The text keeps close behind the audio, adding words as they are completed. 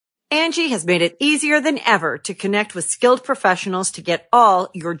Angie has made it easier than ever to connect with skilled professionals to get all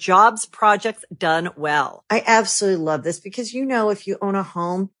your jobs projects done well. I absolutely love this because, if you own a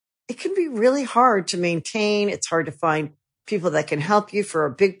home, it can be really hard to maintain. It's hard to find people that can help you for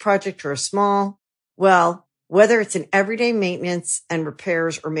a big project or a small. Well, whether it's in everyday maintenance and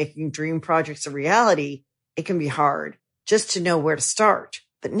repairs or making dream projects a reality, it can be hard just to know where to start.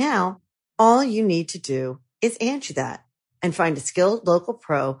 But now all you need to do is Angie that and find a skilled local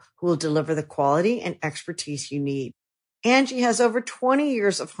pro who will deliver the quality and expertise you need. Angie has over 20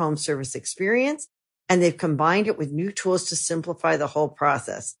 years of home service experience, and they've combined it with new tools to simplify the whole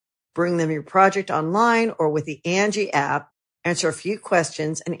process. Bring them your project online or with the Angie app, answer a few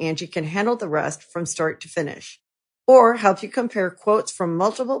questions, and Angie can handle the rest from start to finish. Or help you compare quotes from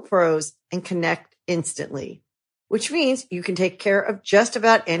multiple pros and connect instantly, which means you can take care of just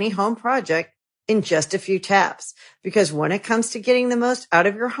about any home project in just a few taps. Because when it comes to getting the most out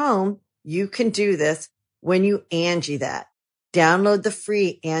of your home, you can do this when you Angie that. Download the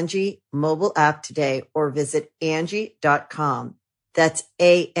free Angie mobile app today or visit Angie.com. That's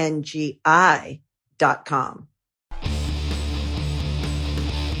ANGI.com.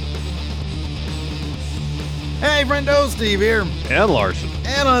 Hey, friendo, Steve here. And Larson.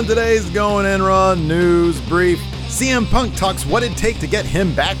 And on today's Going In Raw News Brief, CM Punk talks what it'd take to get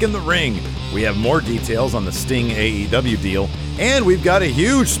him back in the ring. We have more details on the Sting AEW deal, and we've got a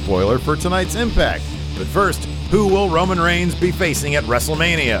huge spoiler for tonight's Impact. But first, who will Roman Reigns be facing at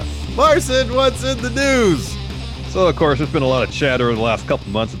WrestleMania? Larson, what's in the news? So, of course, there's been a lot of chatter over the last couple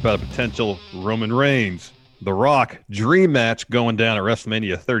months about a potential Roman Reigns, The Rock dream match going down at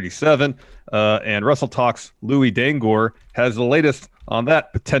WrestleMania 37. And Wrestle Talk's Louis Dangoor has the latest on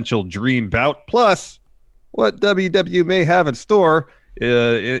that potential dream bout, plus what WWE may have in store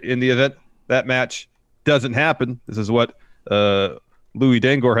in the event that match doesn't happen. This is what Louis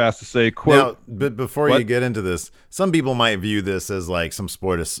Dangoor has to say. Quote, now, but before you get into this, some people might view this as like some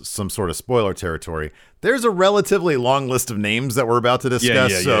sort of spoiler territory. There's a relatively long list of names that we're about to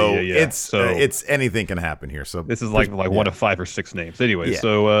discuss, it's anything can happen here. So this is like one of 5 or 6 names. Anyway,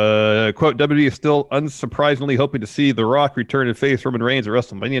 so quote, WWE is still unsurprisingly hoping to see The Rock return and face Roman Reigns at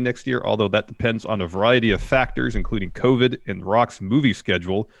WrestleMania next year, although that depends on a variety of factors, including COVID and Rock's movie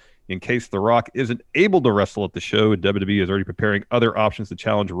schedule. In case The Rock isn't able to wrestle at the show, WWE is already preparing other options to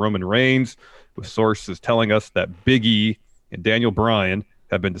challenge Roman Reigns, with sources telling us that Big E and Daniel Bryan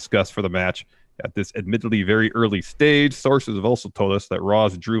have been discussed for the match. At this admittedly very early stage, sources have also told us that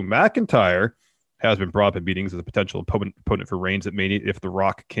Raw's Drew McIntyre has been brought up in meetings as a potential opponent for Reigns at Mania if The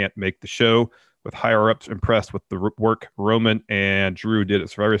Rock can't make the show, with higher-ups impressed with the work Roman and Drew did at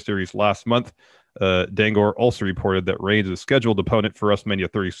Survivor Series last month. Dangoor also reported that Reigns' scheduled opponent for WrestleMania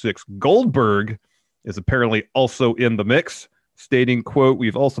 36, Goldberg, is apparently also in the mix, stating, quote,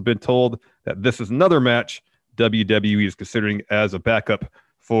 "We've also been told that this is another match WWE is considering as a backup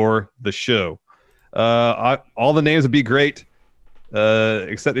for the show." All the names would be great,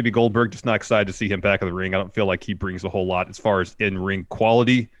 except maybe Goldberg. Just not excited to see him back in the ring. I don't feel like he brings a whole lot as far as in-ring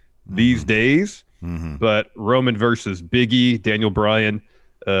quality these days. Mm-hmm. But Roman versus Big E, Daniel Bryan,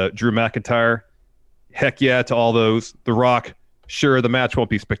 Drew McIntyre, heck yeah to all those. The Rock, sure, the match won't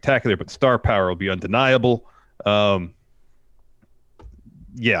be spectacular, but star power will be undeniable. I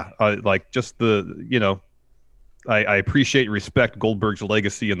appreciate and respect Goldberg's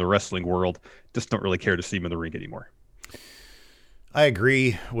legacy in the wrestling world. Just don't really care to see him in the ring anymore. I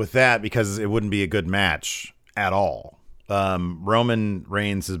agree with that because it wouldn't be a good match at all. Roman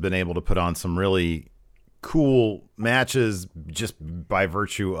Reigns has been able to put on some really cool matches just by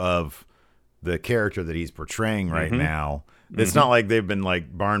virtue of the character that he's portraying right now. It's not like they've been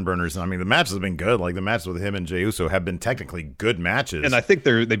like barn burners. I mean, the matches have been good. Like the matches with him and Jey Uso have been technically good matches. And I think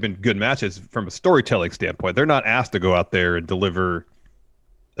they've been good matches from a storytelling standpoint. They're not asked to go out there and deliver,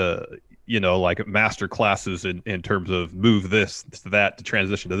 like master classes in terms of move this to that to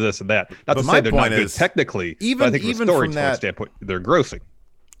transition to this and that. Not to say they're not good technically, but I think from a storytelling standpoint, they're grossing.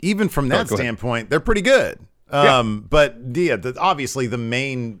 Even from that standpoint, they're pretty good. But obviously the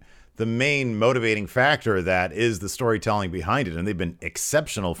main motivating factor of that is the storytelling behind it, and they've been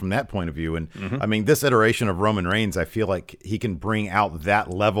exceptional from that point of view. And I mean, this iteration of Roman Reigns, I feel like he can bring out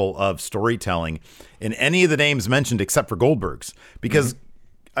that level of storytelling in any of the names mentioned except for Goldberg's, because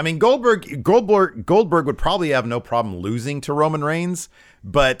I mean, Goldberg would probably have no problem losing to Roman Reigns,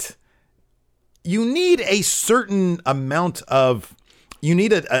 but you need a certain amount of. You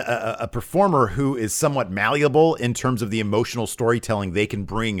need a performer who is somewhat malleable in terms of the emotional storytelling they can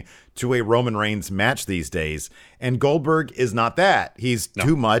bring to a Roman Reigns match these days. And Goldberg is not that. He's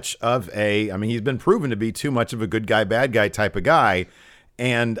too much of he's been proven to be too much of a good guy, bad guy type of guy.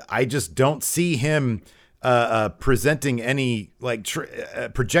 and I just don't see him presenting any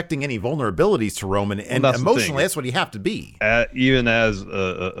projecting any vulnerabilities to Roman, and emotionally that's what he have to be. Even as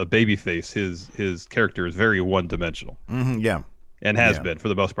a babyface, his character is very one-dimensional. Yeah, and has been for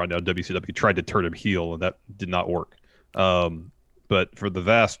the most part. Now WCW tried to turn him heel, and that did not work. But for the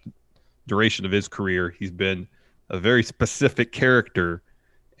vast duration of his career, he's been a very specific character.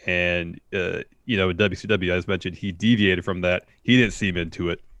 And, in WCW, as mentioned, he deviated from that. He didn't seem into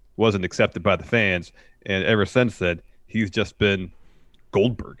it, wasn't accepted by the fans. And ever since then, he's just been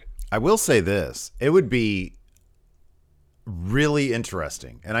Goldberg. I will say this. It would be really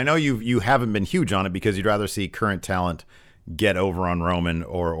interesting. And I know you haven't been huge on it because you'd rather see current talent get over on Roman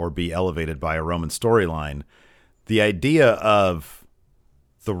or be elevated by a Roman storyline. The idea of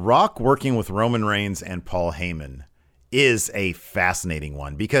The Rock working with Roman Reigns and Paul Heyman is a fascinating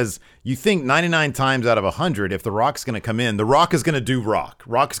one, because you think 99 times out of 100, if The Rock's going to come in, The Rock is going to do Rock.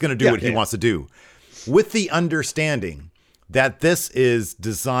 Rock's going to do what he wants to do, with the understanding that this is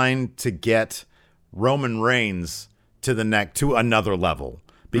designed to get Roman Reigns to another level,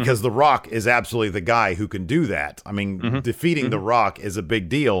 because The Rock is absolutely the guy who can do that. I mean, defeating The Rock is a big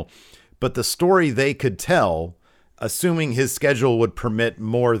deal, but the story they could tell, assuming his schedule would permit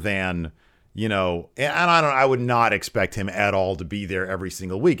more than, and I would not expect him at all to be there every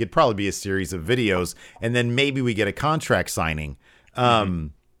single week. It'd probably be a series of videos, and then maybe we get a contract signing.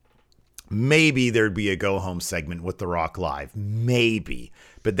 Maybe there'd be a go-home segment with The Rock live. Maybe.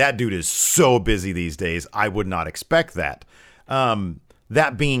 But that dude is so busy these days, I would not expect that.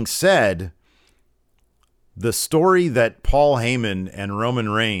 That being said, the story that Paul Heyman and Roman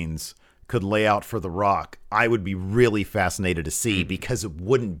Reigns could lay out for The Rock, I would be really fascinated to see, because it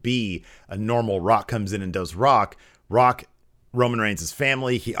wouldn't be a normal Rock comes in and does Rock. Roman Reigns'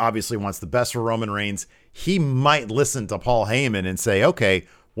 family. He obviously wants the best for Roman Reigns. He might listen to Paul Heyman and say, okay,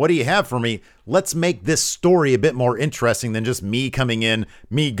 what do you have for me? Let's make this story a bit more interesting than just me coming in,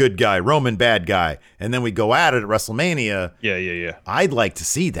 me good guy, Roman bad guy, and then we go at it at WrestleMania. Yeah. I'd like to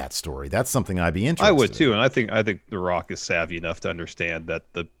see that story. That's something I'd be interested in. I would too, and I think The Rock is savvy enough to understand that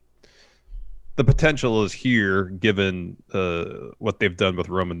the potential is here, given what they've done with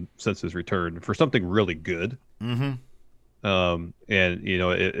Roman since his return, for something really good. I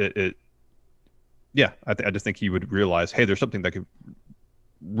just think he would realize, hey, there's something that could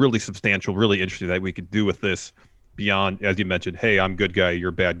really substantial, really interesting that we could do with this beyond, as you mentioned, hey, I'm good guy, you're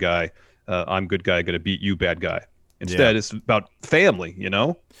bad guy. I'm good guy, going to beat you, bad guy. Instead, it's about family,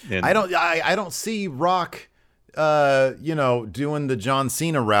 And I don't see Rock doing the John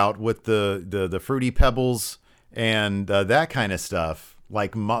Cena route with the Fruity Pebbles and that kind of stuff,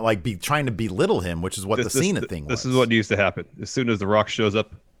 like be trying to belittle him, which is what the Cena thing was. This is what needs to happen. As soon as The Rock shows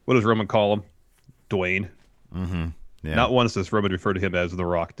up, what does Roman call him? Dwayne. Yeah. Not once does Roman refer to him as The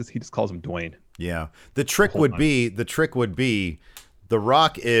Rock. He just calls him Dwayne. Yeah. The trick would be The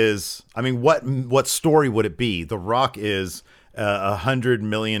Rock is, I mean, what story would it be? The Rock is $100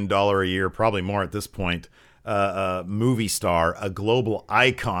 million a year, probably more at this point, movie star, a global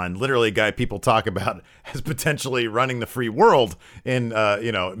icon, literally a guy people talk about as potentially running the free world in,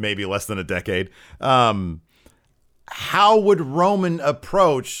 maybe less than a decade. How would Roman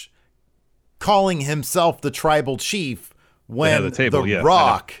approach calling himself the tribal chief when The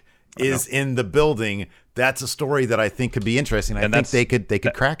Rock is in the building? That's a story that I think could be interesting. I think they could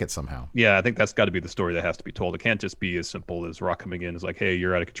crack it somehow. Yeah, I think that's got to be the story that has to be told. It can't just be as simple as Rock coming in as like, hey,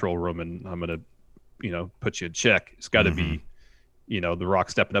 you're out of control, Roman. I'm going to, put you in check. It's got to be, The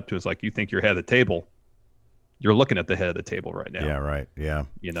Rock stepping up to us like, you think you're head of the table. You're looking at the head of the table right now. Yeah, right. Yeah.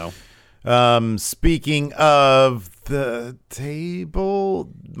 Speaking of the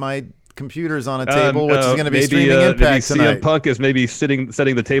table, my computer's on a table, which is going to be streaming Impact tonight. CM Punk is maybe setting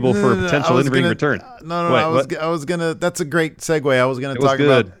the table for a potential in-ring return. I was gonna. That's a great segue. I was gonna talk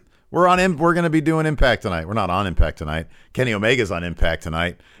about. We're going to be doing Impact tonight. We're not on Impact tonight. Kenny Omega's on Impact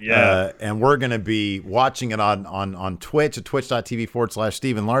tonight. Yeah. And we're going to be watching it on Twitch at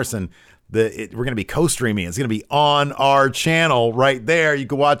twitch.tv/Steven Larson. We're going to be co-streaming. It's going to be on our channel right there. You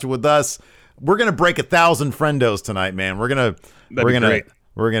can watch it with us. We're going to break 1,000 friendos tonight, man. Or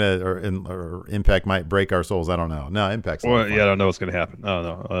Impact might break our souls. I don't know. No, Impact's not fun. I don't know what's going to happen. I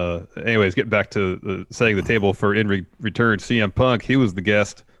don't know. Anyways, getting back to setting the table for in return, CM Punk. He was the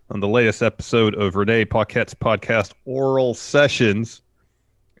guest on the latest episode of Renee Paquette's podcast, Oral Sessions.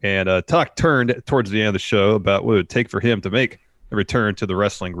 And talk turned towards the end of the show about what it would take for him to make a return to the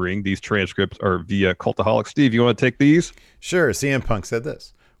wrestling ring. These transcripts are via Cultaholic. Steve, you want to take these? Sure. CM Punk said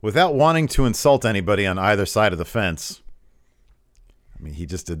this. Without wanting to insult anybody on either side of the fence, I mean, he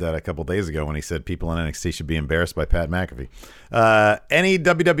just did that a couple days ago when he said people in NXT should be embarrassed by Pat McAfee. Any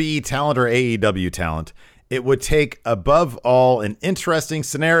WWE talent or AEW talent, it would take, above all, an interesting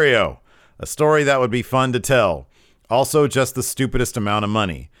scenario, a story that would be fun to tell. Also, just the stupidest amount of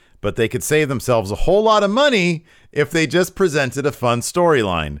money. But they could save themselves a whole lot of money if they just presented a fun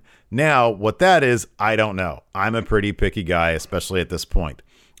storyline. Now, what that is, I don't know. I'm a pretty picky guy, especially at this point.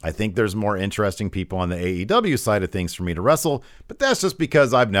 I think there's more interesting people on the AEW side of things for me to wrestle, but that's just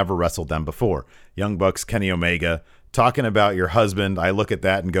because I've never wrestled them before. Young Bucks, Kenny Omega, talking about your husband, I look at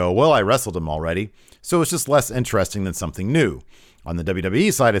that and go, well, I wrestled him already. So it's just less interesting than something new. On the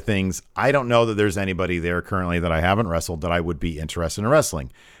WWE side of things, I don't know that there's anybody there currently that I haven't wrestled that I would be interested in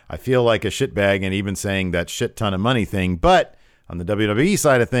wrestling. I feel like a shitbag and even saying that shit ton of money thing, but on the WWE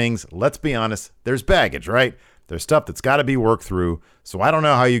side of things, let's be honest, there's baggage, right? There's stuff that's got to be worked through. So I don't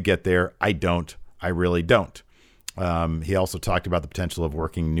know how you get there. I don't. I really don't. He also talked about the potential of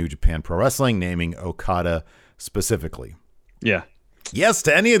working New Japan Pro Wrestling, naming Okada specifically. Yeah. Yes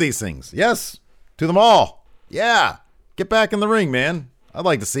to any of these things. Yes to them all. Yeah. Get back in the ring, man. I'd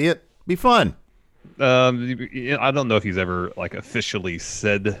like to see it. Be fun. I don't know if he's ever like officially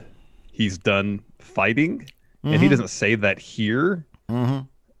said he's done fighting, and he doesn't say that here.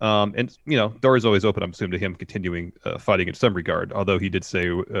 And you know, door is always open, I'm assuming, to him continuing fighting in some regard. Although he did say,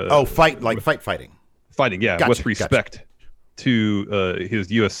 fighting, yeah, gotcha, with respect to his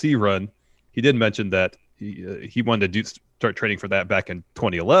UFC run. He did mention that he wanted to start training for that back in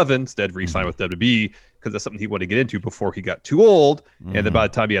 2011, instead re-sign with WWE, because that's something he wanted to get into before he got too old. And then by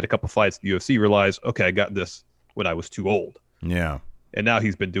the time he had a couple fights in the UFC, realized, okay, I got this when I was too old. Yeah. And now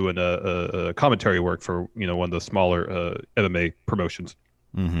he's been doing a commentary work for, you know, one of the smaller MMA promotions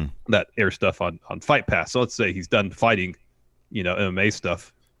that air stuff on Fight Pass. So let's say he's done fighting, you know, MMA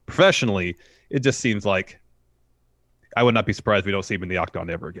stuff professionally. It just seems like I would not be surprised if we don't see him in the Octagon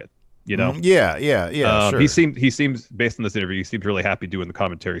ever again. You know? Sure. He seems based on this interview, he seems really happy doing the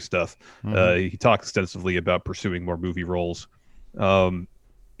commentary stuff. He talks extensively about pursuing more movie roles.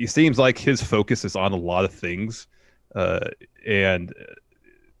 He seems like his focus is on a lot of things, and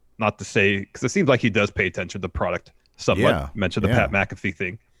not to say, because it seems like he does pay attention to the product somewhat. Yeah. Mentioned the Pat McAfee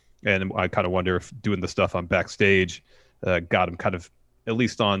thing, and I kind of wonder if doing the stuff on Backstage got him kind of, at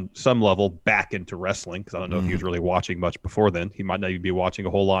least on some level, back into wrestling, because I don't know if he was really watching much before then. He might not even be watching a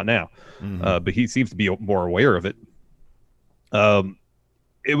whole lot now, but he seems to be more aware of it.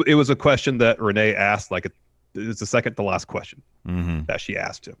 It was a question that Renee asked, like it's the second to last question that she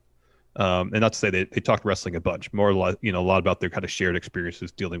asked him. And not to say they talked wrestling a bunch, more a lot about their kind of shared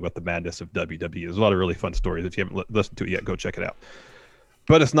experiences dealing with the madness of WWE. There's a lot of really fun stories. If you haven't listened to it yet, go check it out.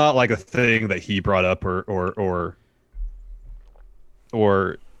 But it's not like a thing that he brought up or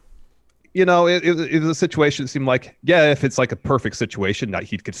you know, it was a situation that seemed like, yeah, if it's like a perfect situation, that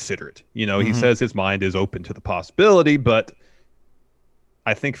he'd consider it. You know, he says his mind is open to the possibility, but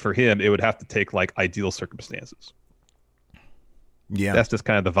I think for him, it would have to take like ideal circumstances. Yeah. That's just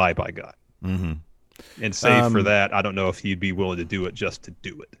kind of the vibe I got. And save for that, I don't know if he'd be willing to do it just to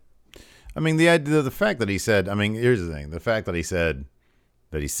do it. I mean, the fact that he said, I mean, here's the thing. The fact that he said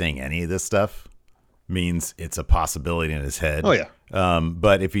that he's saying any of this stuff means it's a possibility in his head. Oh, yeah.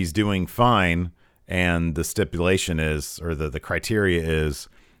 But if he's doing fine and the stipulation is, or the criteria is,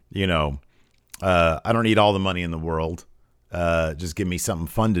 you know, I don't need all the money in the world. Just give me something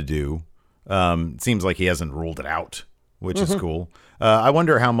fun to do. It seems like he hasn't ruled it out, which is cool. I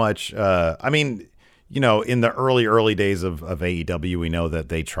wonder how much, I mean, you know, in the early days of AEW, we know that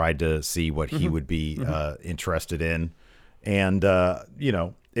they tried to see what he would be interested in. And, you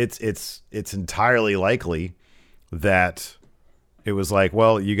know, it's entirely likely that it was like,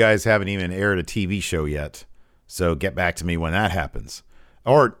 well, you guys haven't even aired a TV show yet, so get back to me when that happens.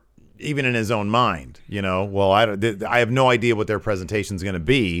 Or even in his own mind, you know, well, I have no idea what their presentation is going to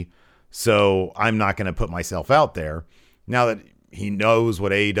be, so I'm not going to put myself out there. Now that he knows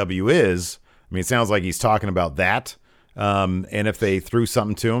what AEW is, I mean, it sounds like he's talking about that. And if they threw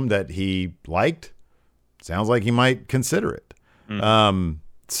something to him that he liked, it sounds like he might consider it.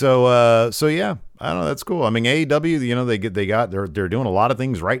 So yeah, I don't know. That's cool. I mean, AEW, you know, they're doing a lot of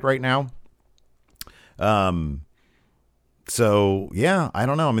things right now. So yeah, I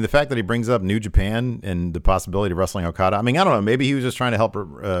don't know. I mean, the fact that he brings up New Japan and the possibility of wrestling Okada, I mean, I don't know. Maybe he was just trying to help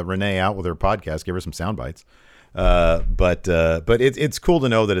Renee out with her podcast, give her some sound bites. But it's cool to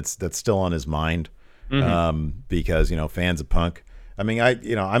know that that's still on his mind. Because, you know, fans of Punk. I mean,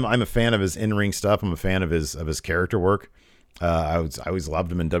 I'm a fan of his in-ring stuff. I'm a fan of his character work. I always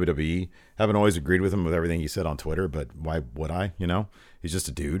loved him in WWE. Haven't always agreed with him with everything he said on Twitter, but why would I? You know, he's just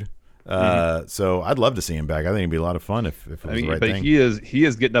a dude. So I'd love to see him back. I think it'd be a lot of fun if it was the right thing. He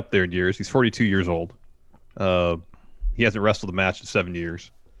is getting up there in years. He's 42 years old. He hasn't wrestled a match in 7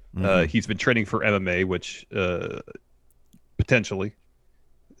 years. He's been training for MMA, which potentially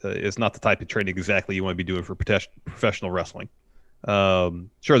is not the type of training exactly you want to be doing for professional wrestling.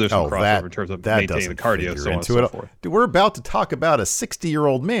 Sure, there's some crossover in terms of maintaining the cardio, so on and so forth. Dude, we're about to talk about a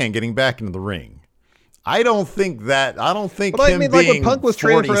 60-year-old man getting back into the ring. I don't think. But I mean, like when Punk was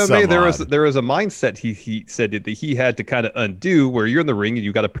training for MMA, there was a mindset he said that he had to kind of undo, where you're in the ring and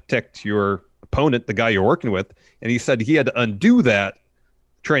you got to protect your opponent, the guy you're working with, and he said he had to undo that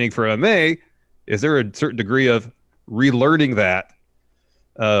training for MMA. Is there a certain degree of relearning that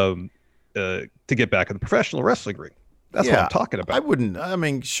to get back in the professional wrestling ring? That's what I'm talking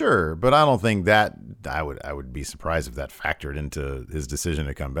about. Sure, but I don't think that I would be surprised if that factored into his decision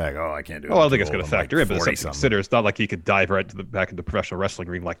to come back. I can't do it. I think it's going to factor in, but it's something to consider. It's not like he could dive back into the professional wrestling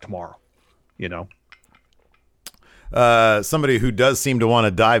ring like tomorrow, Somebody who does seem to want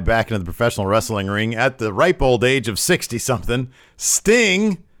to dive back into the professional wrestling ring at the ripe old age of 60-something,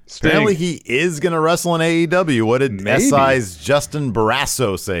 Sting. Apparently he is going to wrestle in AEW. What did SI's Justin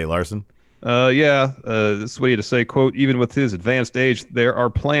Barrasso say, Larson? This is what he had to say, quote, even with his advanced age, there are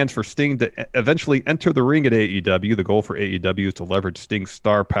plans for Sting to eventually enter the ring at AEW. The goal for AEW is to leverage Sting's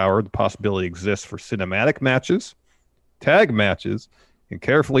star power. The possibility exists for cinematic matches, tag matches, and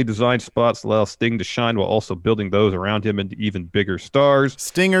carefully designed spots allow Sting to shine while also building those around him into even bigger stars.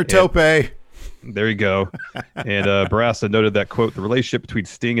 Stinger Tope. There you go. And Barrasso noted that, quote, the relationship between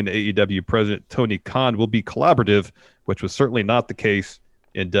Sting and AEW president Tony Khan will be collaborative, which was certainly not the case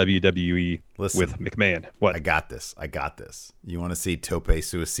in WWE with McMahon. What? I got this. You want to see Tope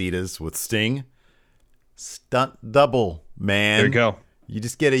Suicidas with Sting? Stunt double, man. There you go. You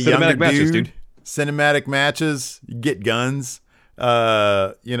just get a younger dude. Cinematic matches. You get guns.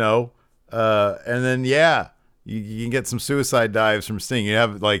 And then you can get some suicide dives from Sting. You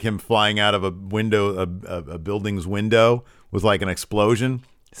have like him flying out of a window, a building's window with like an explosion.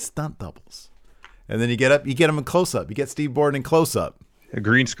 Stunt doubles. And then you get him in close up. You get Steve Borden in close up. A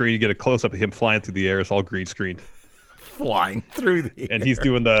green screen, you get a close-up of him flying through the air. It's all green screen. Flying through the air. And he's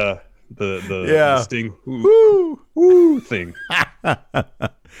doing the Sting woo thing.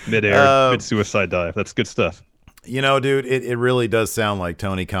 Mid-air, mid-suicide dive. That's good stuff. Dude, it really does sound like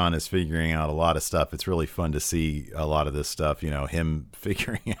Tony Khan is figuring out a lot of stuff. It's really fun to see a lot of this stuff, him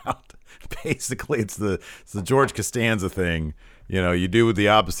figuring out. Basically, it's the George Costanza thing. You do the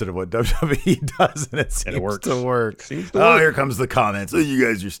opposite of what WWE does, and it seems to work. Here comes the comments. You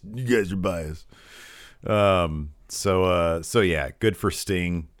guys are biased. So yeah, good for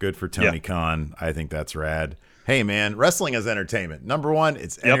Sting. Good for Tony Khan. I think that's rad. Hey, man, wrestling is entertainment. Number one,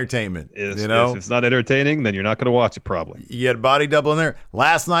 it's entertainment. If it's not entertaining, then you're not going to watch it probably. You get a body double in there.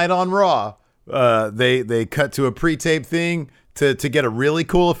 Last night on Raw, they cut to a pre-tape thing to get a really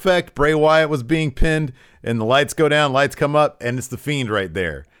cool effect. Bray Wyatt was being pinned, and the lights go down, lights come up, and it's the Fiend right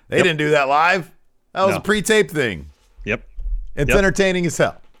there. They didn't do that live. That was a pre-tape thing. Yep. It's entertaining as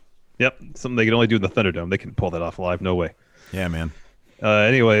hell. Yep. Something they can only do in the Thunderdome. They can pull that off live. No way. Yeah, man.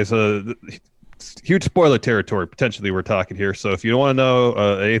 Anyways, huge spoiler territory, potentially, we're talking here. So if you don't want to know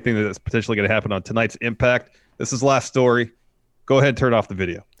anything that's potentially going to happen on tonight's Impact, this is last story. Go ahead and turn off the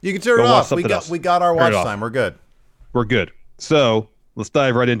video. You can turn it off. We got our watch time. We're good. We're good. So let's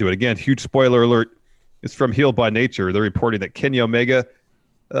dive right into it. Again, huge spoiler alert. It's from Healed by Nature. They're reporting that Kenny Omega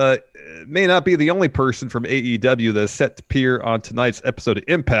may not be the only person from AEW that is set to appear on tonight's episode of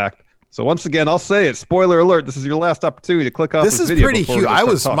Impact. So once again, I'll say it. Spoiler alert. This is your last opportunity to click off this video. This is pretty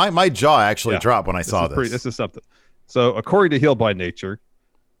huge. My jaw actually dropped when I saw this. This is something. So according to Healed by Nature,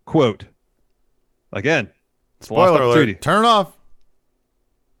 quote, again, spoiler alert. Turn it off.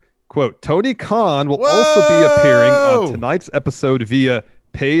 Quote, Tony Khan will also be appearing on tonight's episode via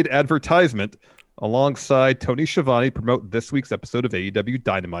paid advertisement alongside Tony Schiavone to promote this week's episode of AEW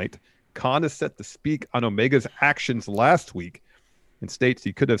Dynamite. Khan is set to speak on Omega's actions last week and states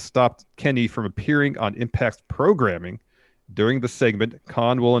he could have stopped Kenny from appearing on Impact's programming. During the segment,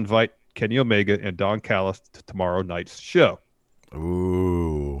 Khan will invite Kenny Omega and Don Callis to tomorrow night's show.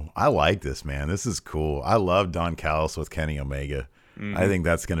 Ooh, I like this, man. This is cool. I love Don Callis with Kenny Omega. Mm-hmm. I think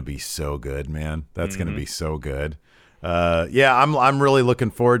that's going to be so good, man. That's going to be so good. I'm really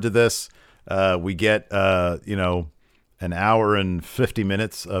looking forward to this. We get an hour and 50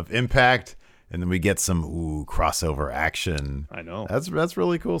 minutes of Impact, and then we get some crossover action. I know. That's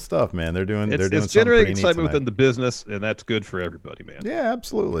really cool stuff, man. It's generating excitement within the business, and that's good for everybody, man. Yeah,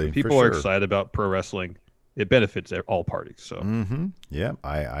 absolutely. People are excited about pro wrestling. it benefits all parties. So, yeah,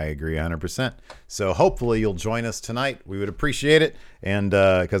 I agree 100%. So hopefully you'll join us tonight. We would appreciate it. And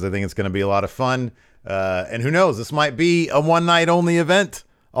because I think it's going to be a lot of fun. And who knows, this might be a one night only event.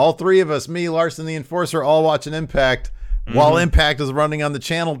 All three of us, me, Larson, the Enforcer, all watching Impact while Impact is running on the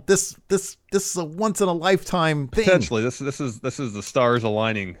channel. This is a once in a lifetime thing. Potentially, this is the stars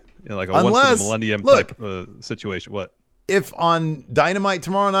aligning in like a once in a millennium type situation. What? If on Dynamite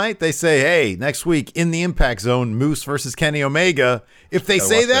tomorrow night they say, hey, next week in the Impact Zone, Moose versus Kenny Omega, if they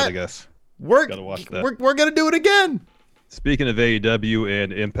say that, I guess we're going to do it again. Speaking of AEW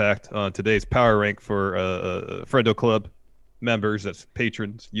and Impact, on today's Power Rank for Friendo Club members, that's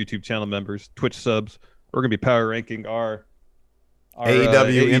patrons, YouTube channel members, Twitch subs, we're going to be power ranking our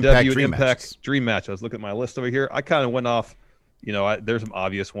AEW Impact Dream Match. I was looking at my list over here. I kind of went off, there's some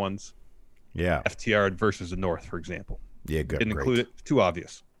obvious ones. Yeah. FTR versus the North, for example. Yeah, good. Didn't include it. Too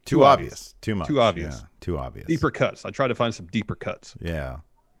obvious. Too obvious. Too much. Too obvious. Yeah, too obvious. Deeper cuts. I tried to find some deeper cuts. Yeah.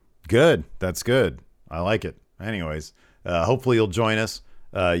 Good. That's good. I like it. Anyways, hopefully you'll join us.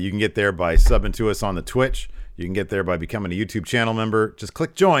 You can get there by subbing to us on the Twitch. You can get there by becoming a YouTube channel member. Just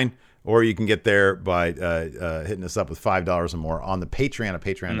click join. Or you can get there by hitting us up with $5 or more on the Patreon at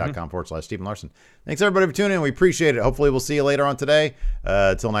patreon.com/Stephen Larson. Thanks, everybody, for tuning in. We appreciate it. Hopefully we'll see you later on today.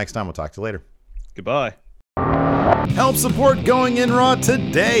 Till next time, we'll talk to you later. Goodbye. Help support Going In Raw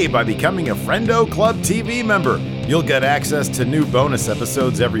today by becoming a Friendo Club TV member. You'll get access to new bonus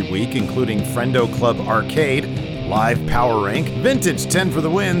episodes every week, including Friendo Club Arcade, Live Power Rank, Vintage 10 for the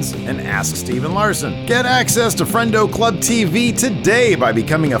Wins, and Ask Stephen Larson. Get access to Friendo Club TV today by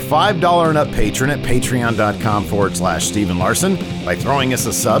becoming a $5 and up patron at patreon.com/Stephen Larson, by throwing us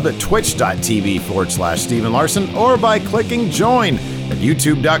a sub at twitch.tv/Stephen Larson, or by clicking join at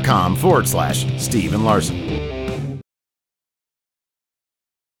youtube.com/Stephen Larson.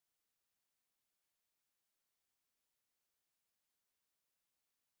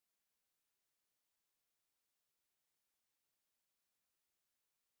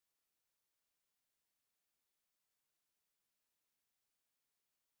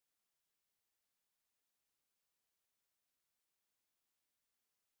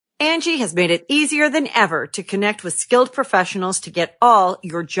 Angie has made it easier than ever to connect with skilled professionals to get all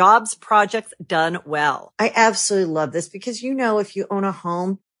your jobs projects done well. I absolutely love this because, if you own a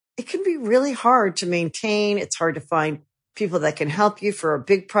home, it can be really hard to maintain. It's hard to find people that can help you for a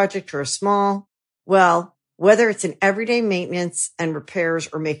big project or a small. Well, whether it's in everyday maintenance and repairs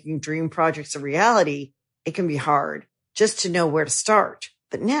or making dream projects a reality, it can be hard just to know where to start.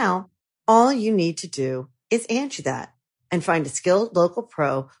 But now all you need to do is Angie that and find a skilled local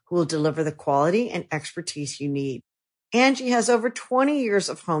pro who will deliver the quality and expertise you need. Angie has over 20 years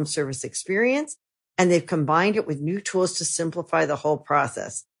of home service experience, and they've combined it with new tools to simplify the whole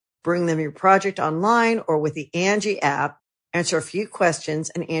process. Bring them your project online or with the Angie app, answer a few questions,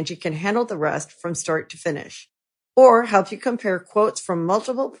 and Angie can handle the rest from start to finish. Or help you compare quotes from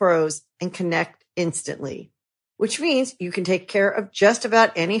multiple pros and connect instantly, which means you can take care of just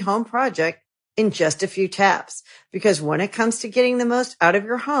about any home project in just a few taps. Because when it comes to getting the most out of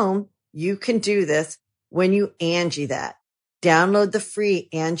your home, you can do this when you Angie that. Download the free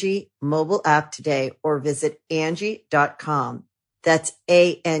Angie mobile app today or visit Angie.com. That's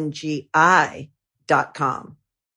ANGI.com.